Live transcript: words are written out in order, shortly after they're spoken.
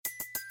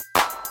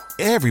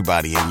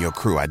Everybody in your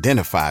crew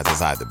identifies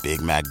as either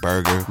Big Mac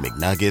Burger,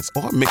 McNuggets,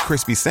 or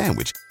McCrispy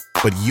Sandwich.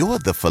 But you're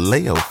the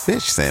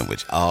Filet-O-Fish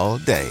Sandwich all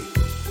day.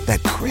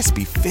 That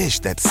crispy fish,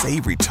 that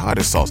savory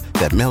tartar sauce,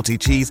 that melty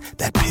cheese,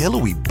 that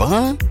pillowy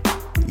bun.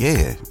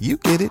 Yeah, you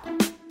get it.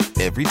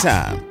 Every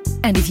time.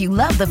 And if you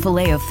love the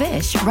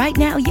Filet-O-Fish, right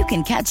now you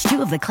can catch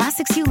two of the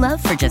classics you love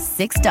for just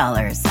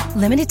 $6.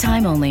 Limited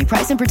time only.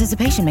 Price and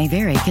participation may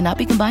vary. Cannot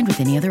be combined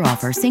with any other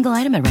offer. Single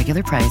item at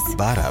regular price.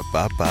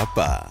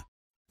 Ba-da-ba-ba-ba.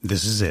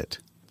 This is it.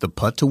 The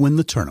putt to win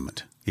the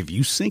tournament. If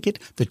you sink it,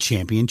 the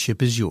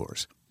championship is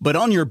yours. But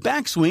on your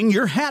backswing,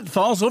 your hat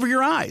falls over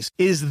your eyes.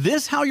 Is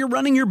this how you're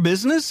running your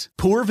business?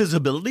 Poor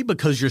visibility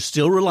because you're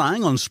still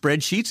relying on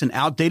spreadsheets and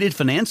outdated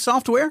finance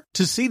software?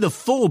 To see the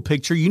full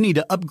picture, you need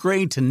to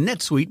upgrade to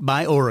NetSuite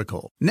by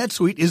Oracle.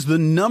 NetSuite is the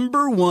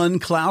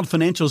 #1 cloud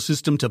financial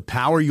system to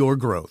power your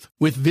growth.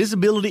 With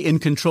visibility and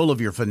control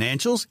of your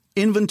financials,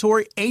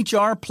 inventory,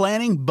 HR,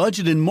 planning,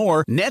 budget, and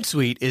more,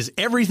 NetSuite is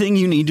everything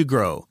you need to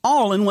grow,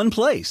 all in one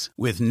place.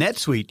 With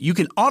NetSuite, you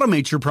can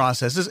automate your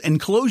processes and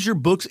close your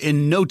books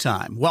in no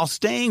time, while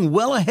staying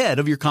well ahead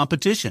of your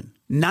competition.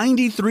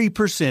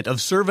 93% of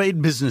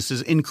surveyed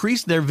businesses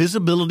increased their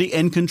visibility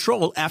and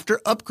control after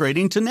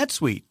upgrading to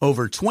NetSuite.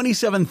 Over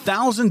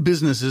 27,000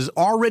 businesses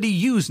already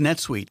use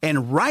NetSuite.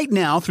 And right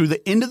now, through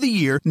the end of the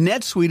year,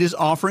 NetSuite is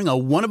offering a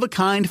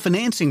one-of-a-kind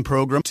financing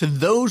program to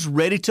those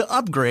ready to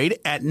upgrade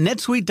at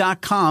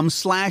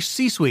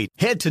netsuite.com/C-Suite.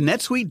 Head to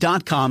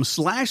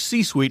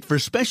netsuite.com/C-Suite for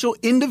special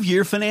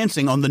end-of-year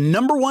financing on the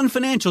 #1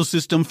 financial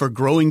system for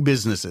growing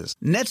businesses.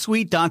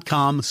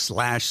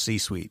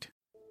 netsuite.com/C-Suite.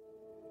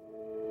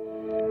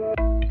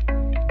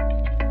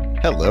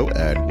 Hello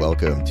and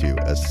welcome to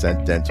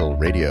Ascent Dental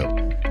Radio,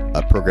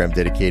 a program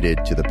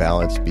dedicated to the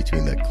balance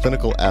between the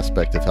clinical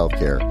aspect of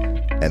healthcare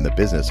and the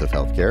business of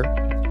healthcare.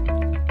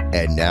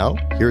 And now,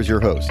 here's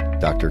your host,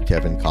 Dr.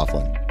 Kevin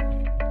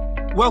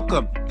Coughlin.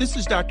 Welcome. This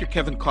is Dr.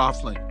 Kevin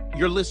Coughlin.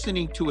 You're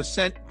listening to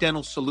Ascent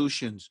Dental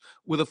Solutions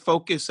with a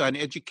focus on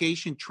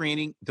education,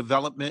 training,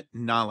 development,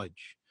 and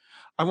knowledge.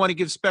 I want to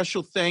give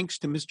special thanks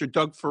to Mr.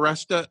 Doug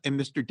Foresta and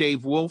Mr.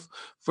 Dave Wolf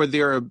for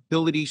their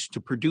abilities to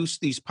produce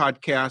these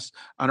podcasts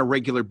on a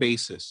regular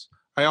basis.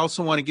 I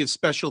also want to give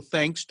special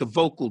thanks to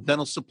Vocal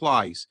Dental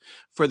Supplies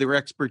for their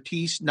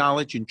expertise,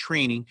 knowledge, and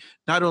training,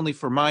 not only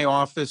for my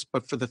office,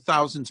 but for the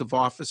thousands of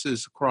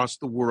offices across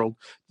the world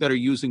that are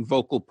using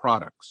Vocal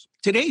products.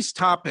 Today's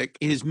topic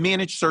is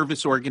managed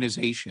service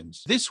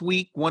organizations. This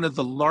week, one of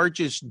the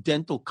largest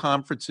dental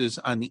conferences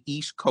on the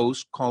East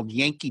Coast, called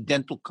Yankee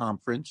Dental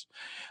Conference,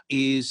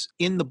 is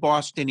in the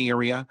Boston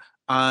area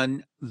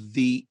on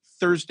the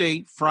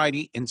Thursday,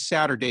 Friday, and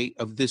Saturday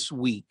of this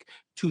week,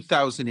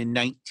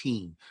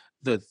 2019.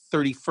 The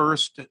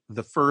 31st,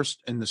 the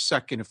 1st, and the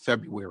 2nd of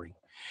February.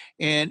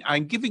 And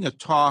I'm giving a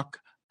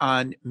talk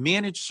on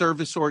managed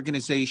service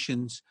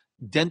organizations,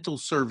 dental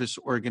service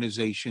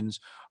organizations.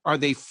 Are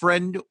they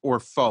friend or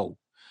foe?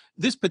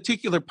 This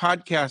particular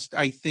podcast,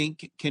 I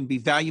think, can be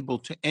valuable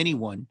to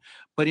anyone,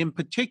 but in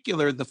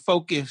particular, the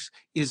focus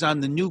is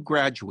on the new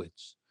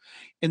graduates.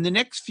 In the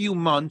next few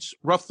months,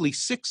 roughly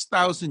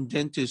 6,000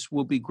 dentists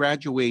will be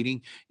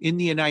graduating in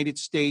the United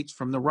States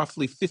from the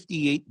roughly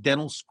 58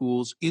 dental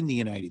schools in the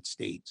United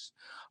States.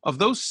 Of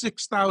those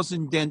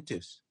 6,000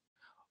 dentists,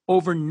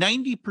 over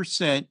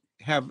 90%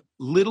 have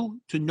little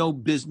to no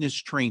business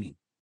training.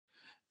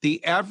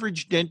 The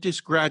average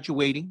dentist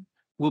graduating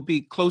will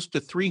be close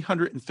to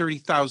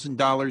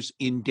 $330,000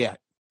 in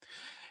debt.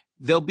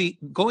 They'll be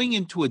going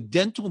into a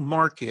dental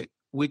market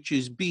which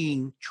is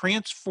being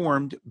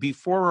transformed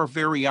before our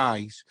very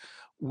eyes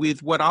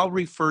with what I'll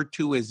refer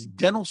to as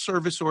dental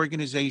service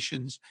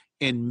organizations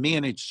and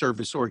managed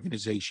service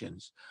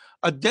organizations.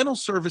 A dental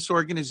service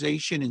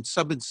organization in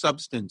sum and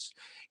substance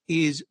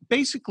is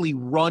basically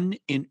run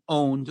and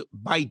owned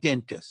by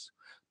dentists.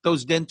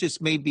 Those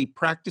dentists may be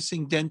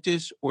practicing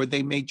dentists or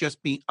they may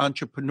just be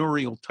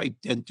entrepreneurial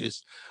type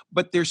dentists,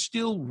 but they're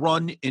still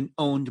run and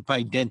owned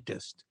by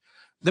dentists.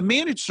 The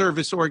managed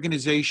service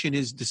organization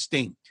is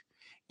distinct.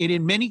 It,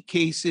 in many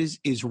cases,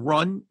 is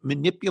run,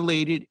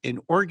 manipulated, and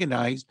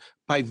organized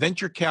by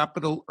venture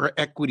capital or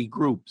equity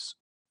groups.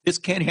 This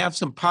can have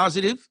some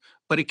positive,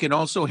 but it can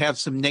also have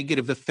some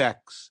negative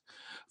effects.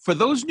 For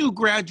those new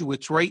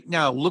graduates right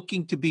now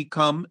looking to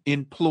become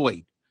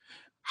employed,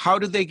 how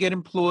do they get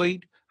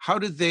employed? How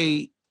do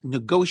they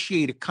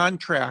negotiate a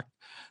contract?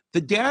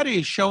 The data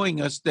is showing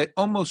us that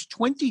almost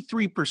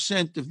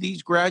 23% of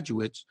these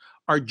graduates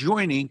are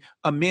joining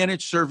a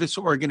managed service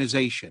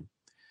organization.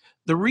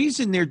 The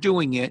reason they're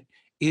doing it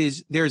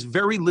is there's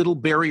very little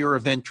barrier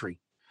of entry.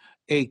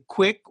 A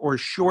quick or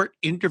short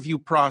interview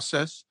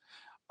process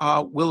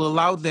will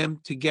allow them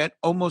to get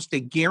almost a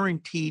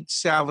guaranteed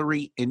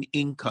salary and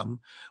income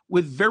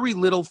with very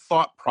little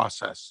thought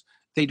process.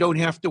 They don't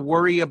have to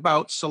worry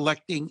about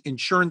selecting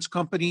insurance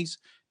companies.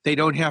 They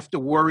don't have to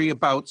worry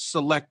about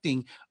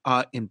selecting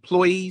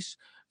employees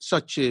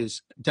such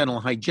as dental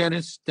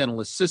hygienists, dental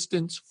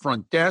assistants,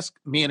 front desk,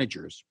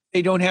 managers.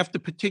 They don't have to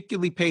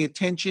particularly pay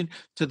attention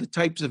to the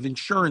types of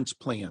insurance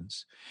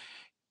plans.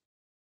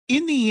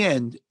 in the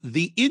end,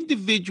 the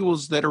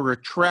individuals that are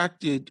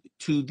attracted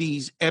to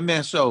these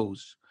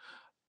MSOs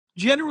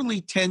generally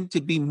tend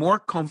to be more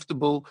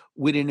comfortable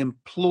with an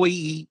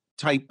employee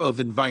type of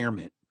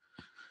environment.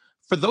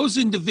 For those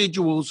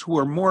individuals who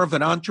are more of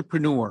an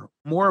entrepreneur,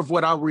 more of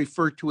what I'll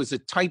refer to as a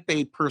type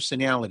A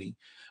personality,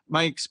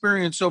 my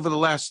experience over the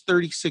last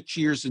 36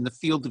 years in the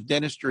field of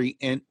dentistry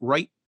and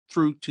right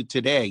through to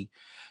today,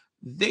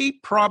 they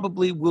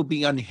probably will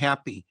be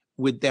unhappy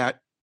with that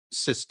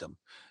system.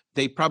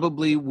 They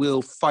probably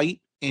will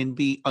fight and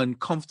be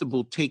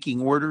uncomfortable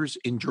taking orders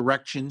and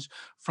directions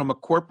from a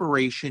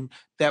corporation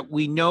that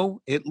we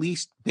know, at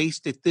least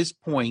based at this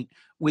point,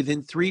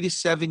 within 3 to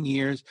 7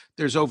 years,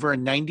 there's over a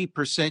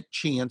 90%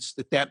 chance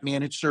that that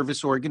managed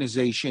service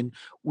organization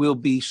will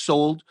be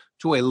sold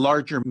to a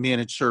larger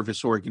managed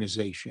service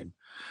organization.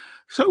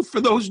 So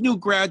for those new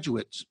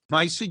graduates,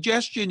 my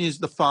suggestion is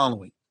the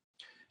following.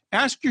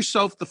 Ask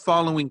yourself the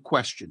following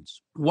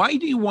questions. Why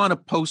do you want to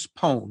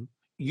postpone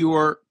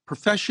your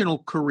professional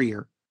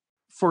career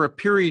for a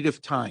period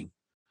of time?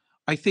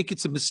 I think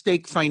it's a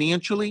mistake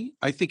financially.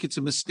 I think it's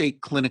a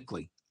mistake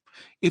clinically.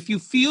 If you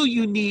feel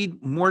you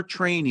need more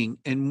training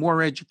and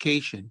more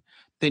education,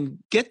 then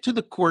get to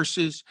the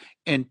courses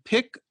and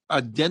pick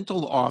a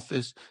dental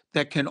office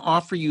that can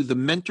offer you the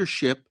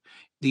mentorship,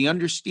 the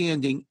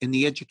understanding, and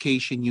the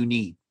education you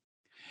need.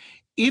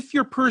 If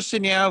your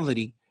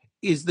personality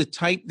is the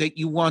type that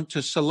you want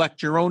to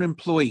select your own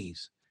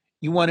employees,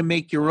 you want to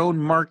make your own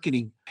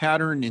marketing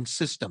pattern and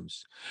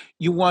systems,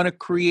 you want to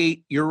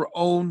create your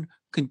own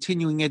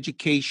continuing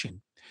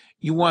education,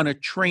 you want to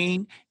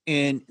train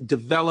and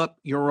develop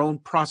your own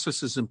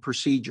processes and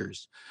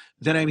procedures,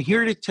 then I'm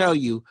here to tell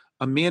you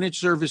a managed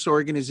service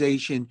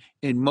organization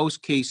in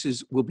most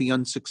cases will be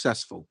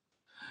unsuccessful.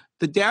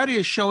 The data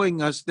is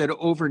showing us that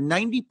over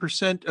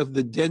 90% of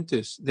the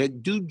dentists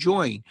that do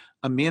join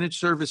a managed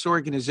service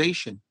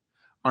organization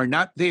are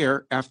not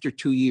there after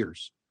 2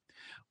 years.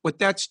 What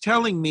that's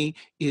telling me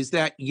is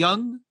that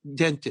young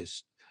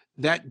dentist,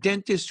 that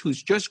dentist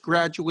who's just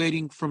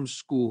graduating from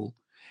school,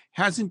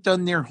 hasn't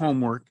done their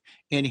homework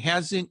and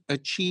hasn't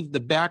achieved the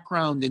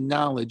background and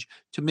knowledge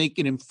to make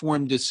an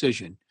informed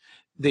decision.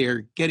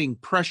 They're getting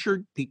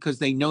pressured because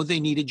they know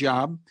they need a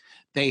job.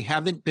 They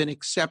haven't been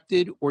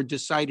accepted or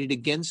decided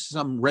against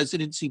some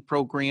residency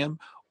program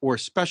or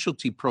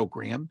specialty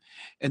program,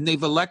 and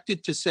they've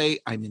elected to say,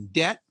 I'm in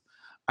debt.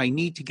 I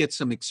need to get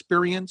some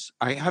experience.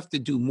 I have to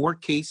do more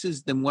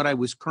cases than what I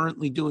was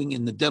currently doing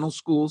in the dental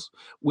schools,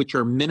 which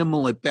are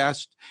minimal at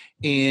best.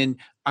 And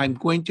I'm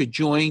going to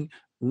join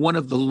one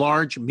of the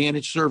large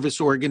managed service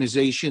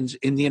organizations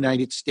in the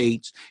United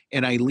States.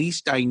 And at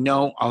least I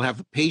know I'll have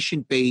a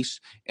patient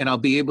base and I'll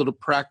be able to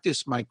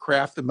practice my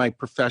craft and my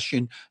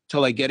profession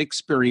till I get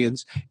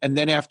experience. And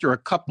then after a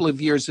couple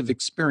of years of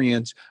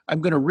experience,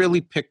 I'm going to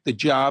really pick the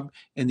job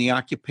and the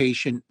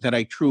occupation that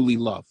I truly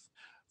love.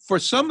 For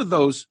some of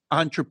those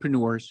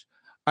entrepreneurs,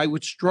 I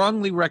would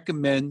strongly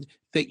recommend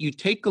that you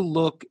take a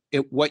look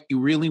at what you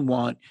really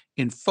want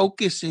and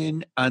focus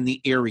in on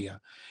the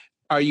area.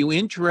 Are you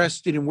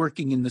interested in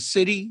working in the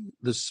city,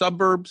 the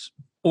suburbs,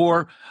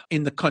 or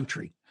in the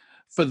country?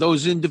 For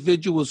those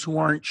individuals who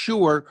aren't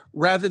sure,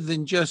 rather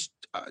than just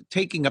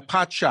taking a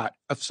pot shot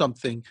of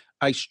something,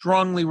 I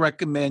strongly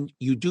recommend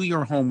you do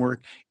your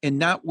homework and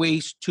not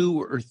waste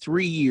 2 or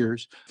 3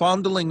 years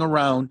fondling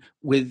around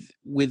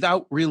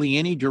without really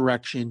any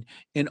direction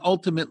and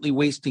ultimately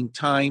wasting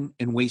time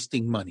and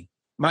wasting money.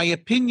 My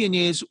opinion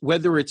is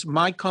whether it's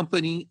my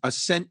company,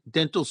 Ascent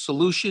Dental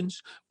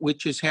Solutions,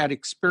 which has had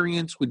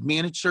experience with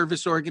managed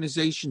service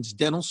organizations,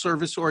 dental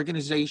service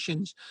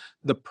organizations,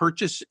 the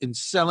purchase and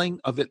selling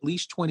of at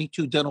least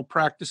 22 dental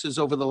practices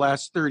over the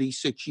last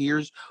 36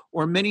 years,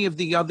 or many of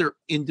the other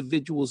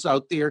individuals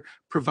out there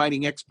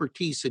providing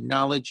expertise and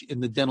knowledge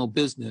in the dental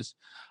business,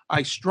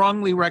 I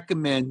strongly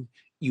recommend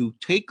you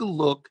take a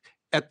look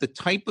at the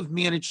type of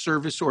managed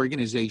service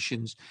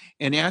organizations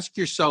and ask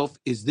yourself,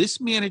 is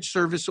this managed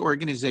service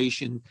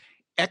organization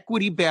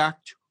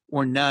equity-backed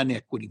or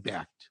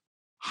non-equity-backed?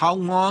 How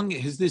long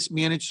has this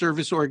managed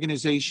service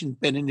organization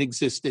been in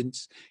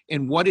existence?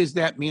 And what is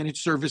that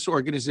managed service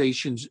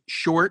organization's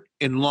short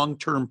and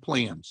long-term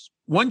plans?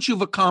 Once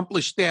you've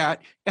accomplished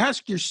that,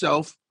 ask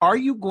yourself, are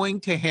you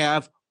going to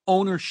have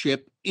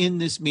ownership in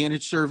this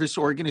managed service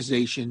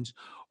organizations,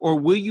 or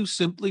will you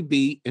simply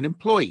be an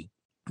employee?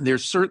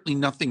 There's certainly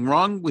nothing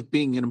wrong with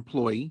being an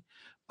employee,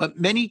 but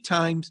many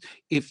times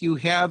if you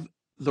have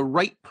the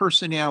right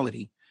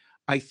personality,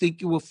 I think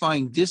you will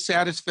find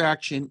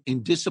dissatisfaction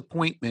and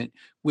disappointment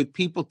with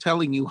people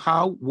telling you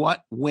how,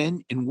 what,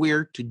 when, and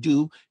where to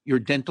do your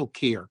dental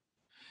care.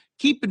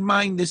 Keep in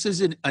mind, this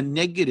isn't a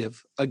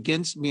negative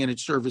against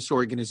managed service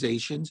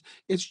organizations.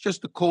 It's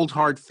just a cold,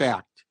 hard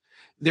fact.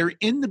 They're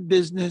in the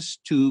business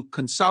to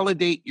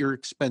consolidate your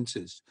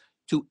expenses,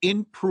 to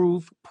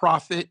improve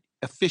profit,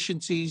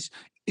 efficiencies,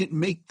 and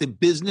make the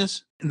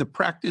business and the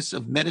practice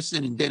of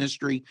medicine and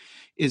dentistry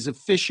as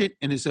efficient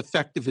and as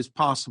effective as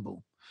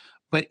possible.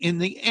 But in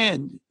the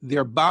end,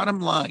 their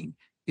bottom line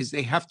is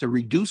they have to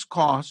reduce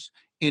costs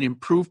and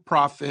improve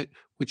profit,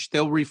 which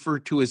they'll refer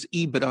to as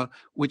EBITDA,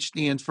 which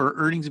stands for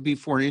earnings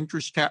before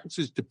interest,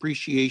 taxes,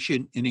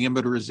 depreciation, and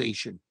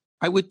amortization.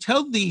 I would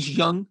tell these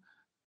young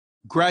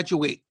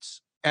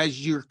graduates,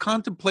 as you're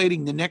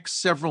contemplating the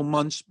next several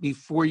months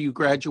before you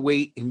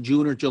graduate in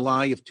June or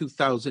July of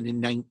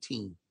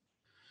 2019,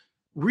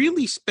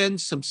 really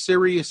spend some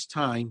serious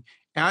time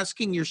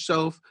asking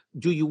yourself,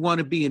 do you want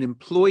to be an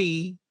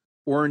employee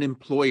or an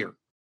employer?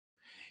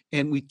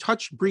 And we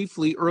touched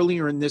briefly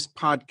earlier in this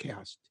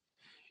podcast.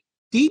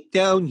 Deep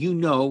down, you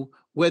know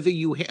whether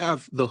you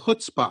have the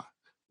chutzpah,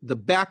 the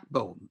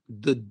backbone,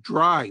 the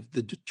drive,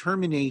 the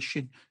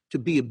determination to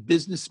be a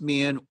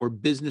businessman or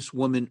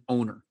businesswoman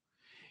owner.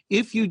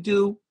 If you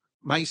do,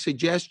 my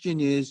suggestion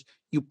is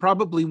you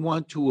probably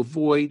want to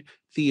avoid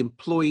the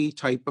employee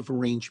type of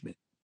arrangement.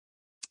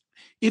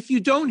 If you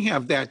don't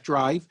have that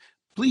drive,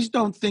 please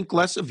don't think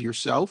less of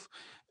yourself.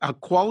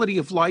 Quality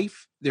of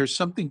life, there's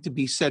something to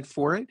be said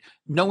for it.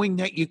 Knowing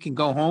that you can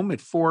go home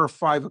at 4 or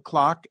 5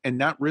 o'clock and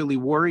not really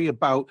worry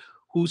about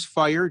who's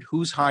fired,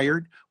 who's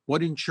hired,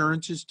 what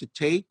insurances to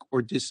take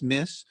or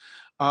dismiss,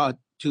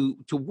 to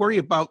worry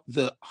about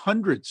the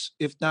hundreds,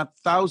 if not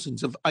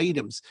thousands of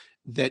items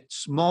that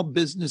small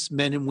business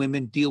men and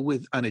women deal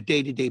with on a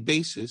day-to-day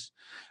basis,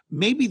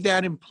 maybe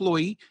that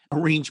employee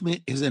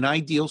arrangement is an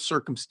ideal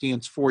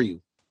circumstance for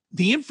you.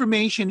 The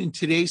information in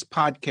today's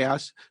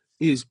podcast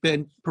has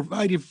been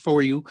provided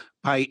for you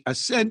by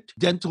Ascent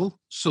Dental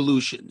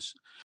Solutions.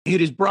 It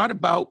is brought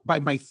about by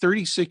my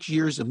 36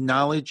 years of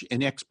knowledge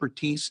and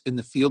expertise in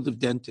the field of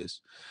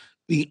dentists,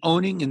 the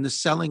owning and the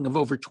selling of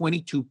over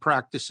 22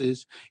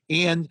 practices,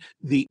 and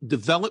the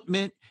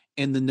development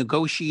and the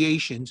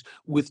negotiations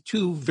with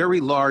 2 very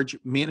large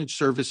managed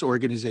service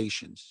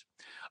organizations.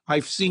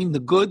 I've seen the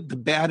good, the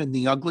bad, and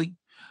the ugly.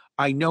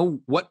 I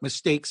know what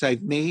mistakes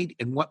I've made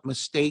and what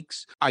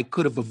mistakes I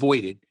could have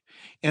avoided.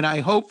 And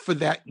I hope for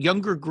that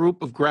younger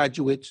group of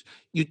graduates,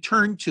 you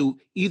turn to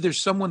either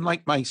someone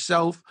like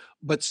myself,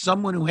 but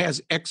someone who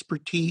has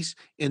expertise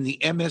in the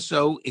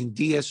MSO and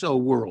DSO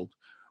world.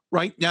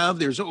 Right now,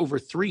 there's over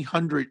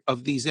 300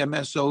 of these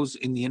MSOs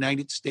in the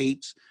United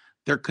States.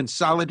 They're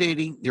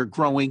consolidating, they're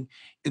growing,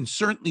 and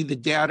certainly the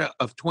data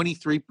of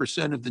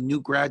 23% of the new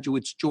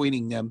graduates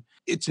joining them,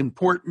 it's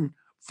important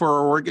for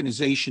our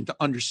organization to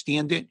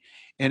understand it.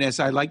 And as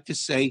I like to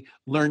say,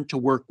 learn to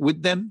work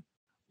with them,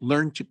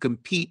 learn to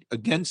compete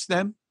against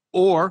them,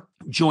 or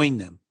join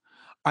them.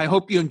 I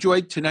hope you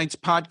enjoyed tonight's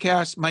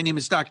podcast. My name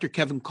is Dr.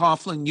 Kevin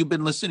Coughlin. You've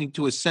been listening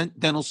to Ascent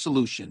Dental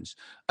Solutions.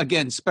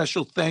 Again,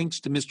 special thanks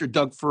to Mr.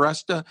 Doug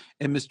Foresta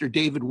and Mr.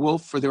 David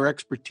Wolf for their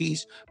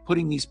expertise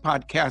putting these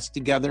podcasts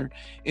together.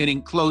 And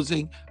in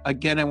closing,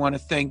 again, I want to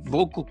thank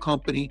Vocal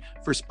Company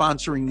for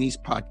sponsoring these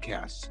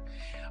podcasts.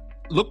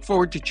 Look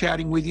forward to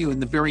chatting with you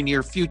in the very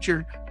near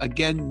future.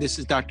 Again, this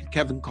is Dr.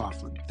 Kevin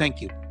Coughlin.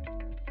 Thank you.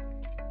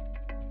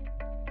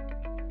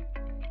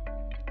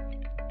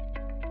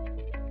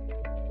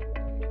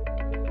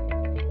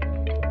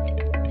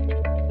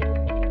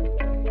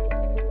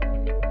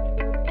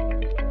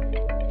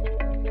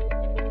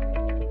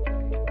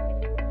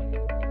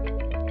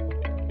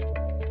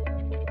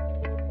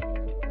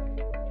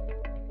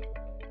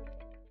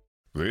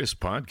 This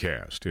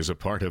podcast is a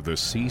part of the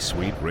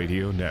C-Suite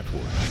Radio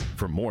Network.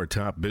 For more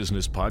top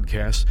business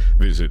podcasts,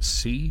 visit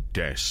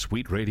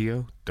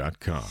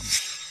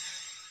c-suiteradio.com.